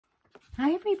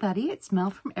everybody, it's Mel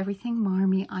from Everything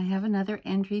Marmy. I have another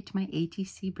entry to my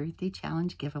ATC birthday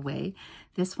challenge giveaway.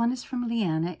 This one is from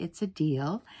Liana. It's a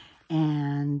deal,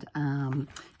 and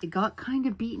it got kind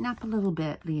of beaten up a little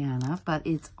bit, Liana, but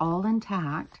it's all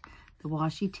intact. The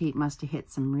washi tape must have hit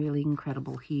some really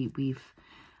incredible heat.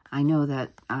 I know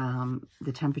that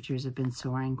the temperatures have been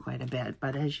soaring quite a bit,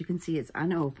 but as you can see, it's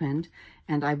unopened,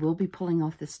 and I will be pulling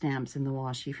off the stamps in the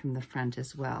washi from the front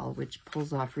as well, which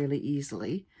pulls off really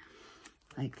easily,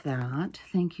 like that.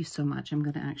 Thank you so much. I'm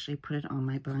going to actually put it on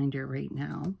my binder right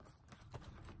now.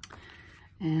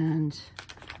 And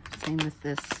same with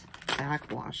this back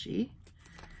washi.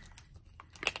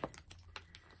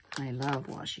 I love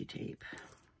washi tape.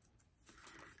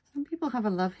 Some people have a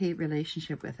love-hate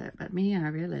relationship with it, but me, I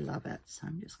really love it. So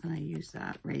I'm just going to use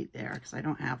that right there because I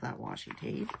don't have that washi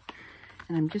tape.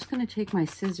 And I'm just going to take my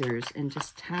scissors and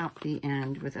just tap the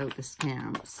end without the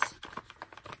stamps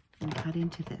and cut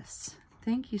into this.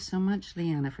 Thank you so much,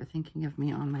 Liana, for thinking of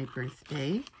me on my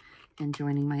birthday and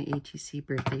joining my ATC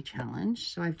birthday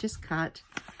challenge. So I've just cut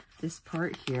this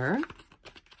part here.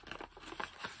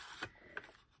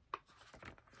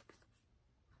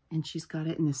 And she's got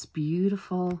it in this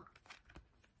beautiful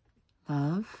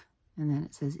love. And then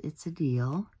it says, it's a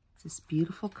deal. It's this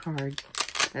beautiful card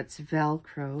that's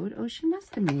Velcroed. Oh, she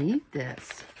must have made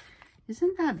this.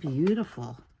 Isn't that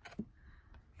beautiful?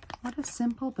 What a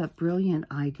simple but brilliant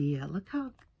idea. Look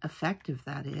how effective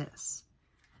that is.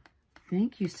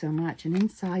 Thank you so much. And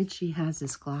inside she has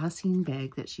this glassine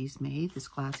bag that she's made, this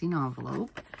glassine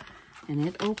envelope. And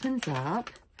it opens up.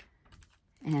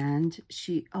 And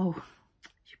she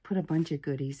put a bunch of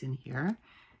goodies in here.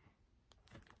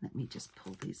 Let me just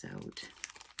pull these out.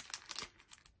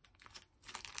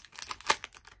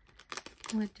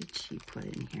 What did she put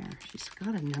in here? She's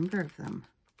got a number of them.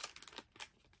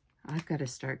 I've got to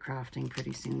start crafting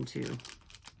pretty soon too.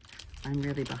 I'm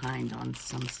really behind on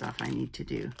some stuff I need to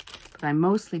do, but I'm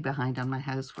mostly behind on my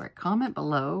housework. Comment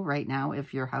below right now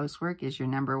if your housework is your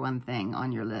 #1 thing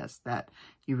on your list that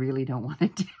you really don't want to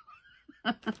do.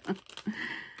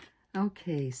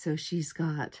 Okay, so she's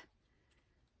got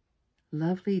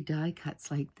lovely die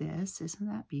cuts like this. Isn't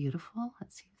that beautiful?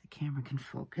 Let's see if the camera can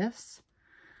focus.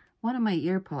 One of my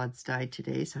ear pods died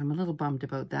today, so I'm a little bummed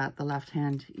about that. The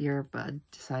left-hand earbud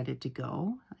decided to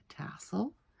go. A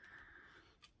tassel.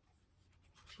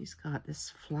 She's got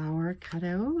this flower cut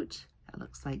out. That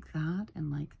looks like that and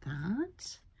like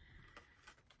that.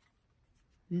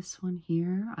 This one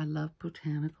here, I love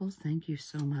botanicals. Thank you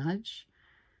so much.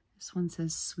 This one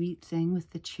says sweet thing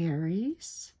with the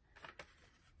cherries.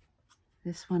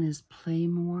 This one is play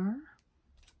more.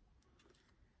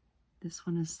 This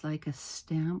one is like a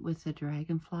stamp with a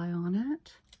dragonfly on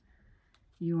it.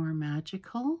 You are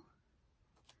magical.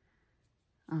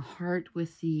 A heart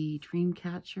with the dream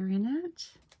catcher in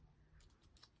it.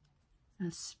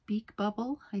 A speak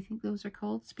bubble. I think those are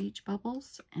called speech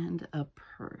bubbles. And a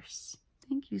purse.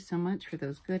 Thank you so much for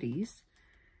those goodies.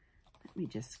 Let me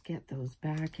just get those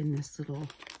back in this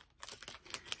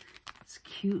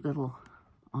cute little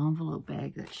envelope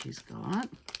bag that she's got.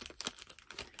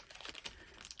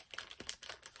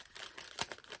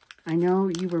 I know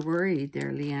you were worried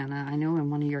there, Liana. I know in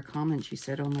one of your comments you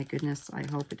said, oh my goodness, I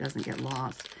hope it doesn't get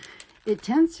lost. It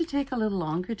tends to take a little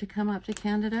longer to come up to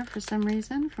Canada for some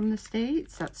reason from the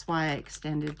States. That's why I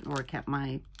extended or kept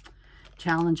my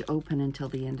challenge open until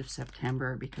the end of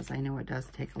September, because I know it does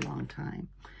take a long time.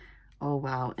 Oh,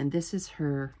 wow. And this is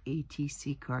her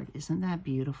ATC card. Isn't that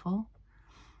beautiful?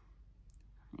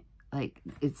 Like,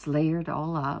 it's layered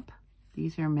all up.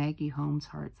 These are Maggie Holmes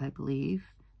hearts, I believe.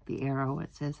 The arrow,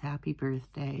 it says happy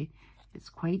birthday. It's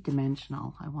quite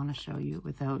dimensional. I want to show you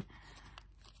without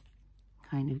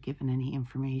kind of giving any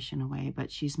information away.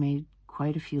 But she's made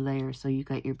quite a few layers. So you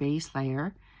got your base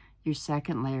layer, your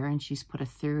second layer, and she's put a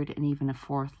third and even a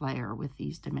fourth layer with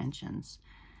these dimensions.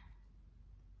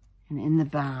 And in the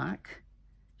back,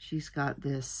 she's got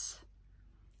this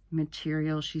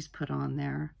material she's put on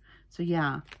there. So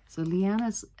yeah, so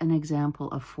Liana's an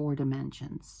example of 4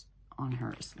 dimensions on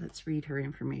hers. Let's read her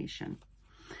information.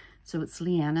 So it's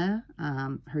Liana,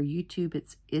 her YouTube,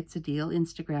 it's a deal.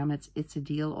 Instagram, it's a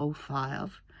deal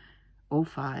 05.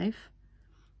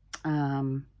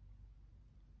 Her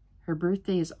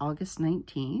birthday is August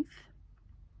 19th.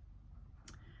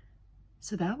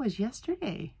 So that was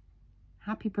yesterday.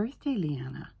 Happy birthday,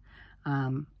 Liana.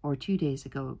 Or 2 days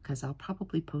ago, because I'll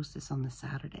probably post this on the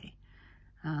Saturday.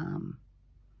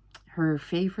 Her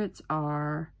favorites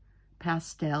are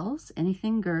pastels,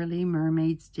 anything girly,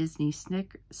 mermaids, Disney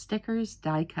stickers,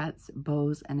 die cuts,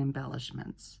 bows, and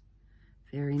embellishments.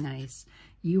 Very nice.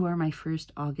 You are my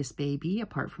first August baby,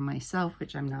 apart from myself,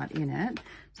 which I'm not in it.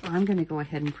 So I'm going to go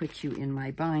ahead and put you in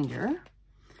my binder.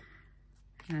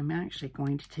 And I'm actually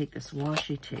going to take this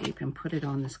washi tape and put it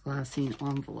on this glassine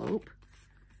envelope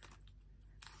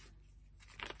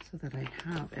so that I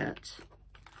have it.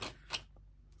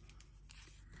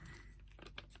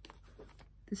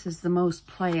 This is the most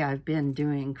play I've been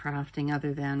doing crafting,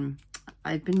 other than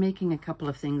I've been making a couple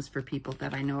of things for people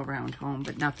that I know around home,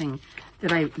 but nothing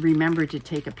that I remember to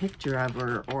take a picture of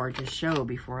or to show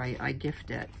before I gift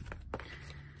it.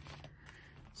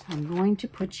 So I'm going to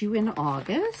put you in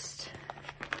August.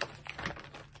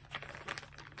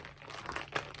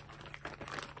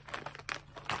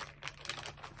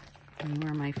 You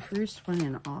are my first one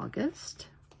in August.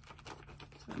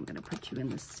 So I'm going to put you in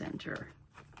the center.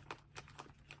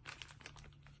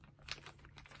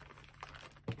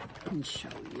 And show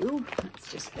you.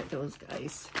 Let's just get those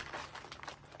guys.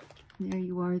 There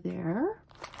you are there.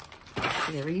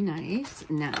 Very nice.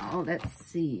 Now let's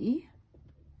see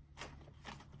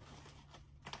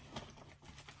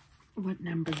what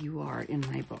number you are in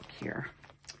my book here.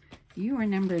 You are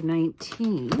number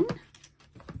 19.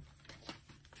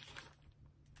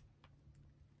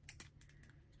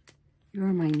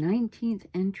 You're my 19th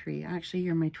entry. Actually,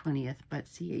 you're my 20th, but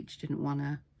CH didn't want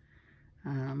to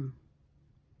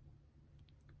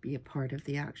be a part of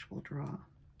the actual draw.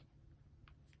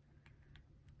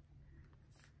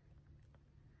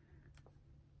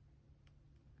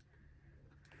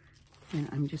 And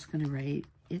I'm just going to write,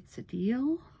 it's a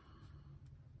deal.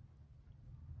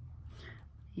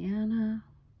 Liana.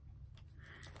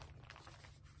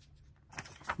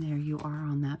 There you are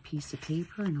on that piece of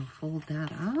paper, and I'll fold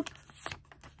that up.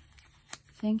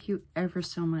 Thank you ever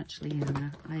so much,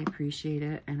 Liana. I appreciate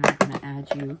it, and I'm going to add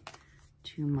you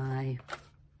to my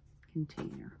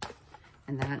container.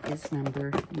 And that is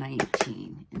number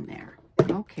 19 in there.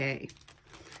 Okay.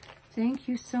 Thank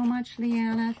you so much,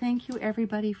 Liana. Thank you,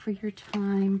 everybody, for your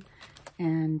time.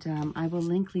 And I will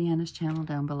link Liana's channel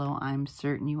down below. I'm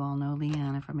certain you all know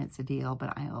Liana from It's a Deal,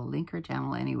 but I'll link her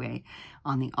channel anyway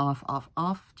on the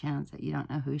off chance that you don't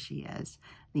know who she is.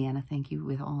 Liana, thank you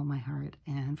with all my heart.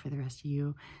 And for the rest of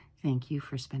you, thank you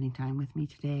for spending time with me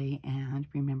today. And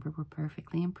remember, we're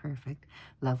perfectly imperfect.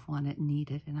 Love wanted and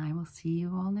needed. And I will see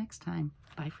you all next time.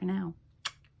 Bye for now.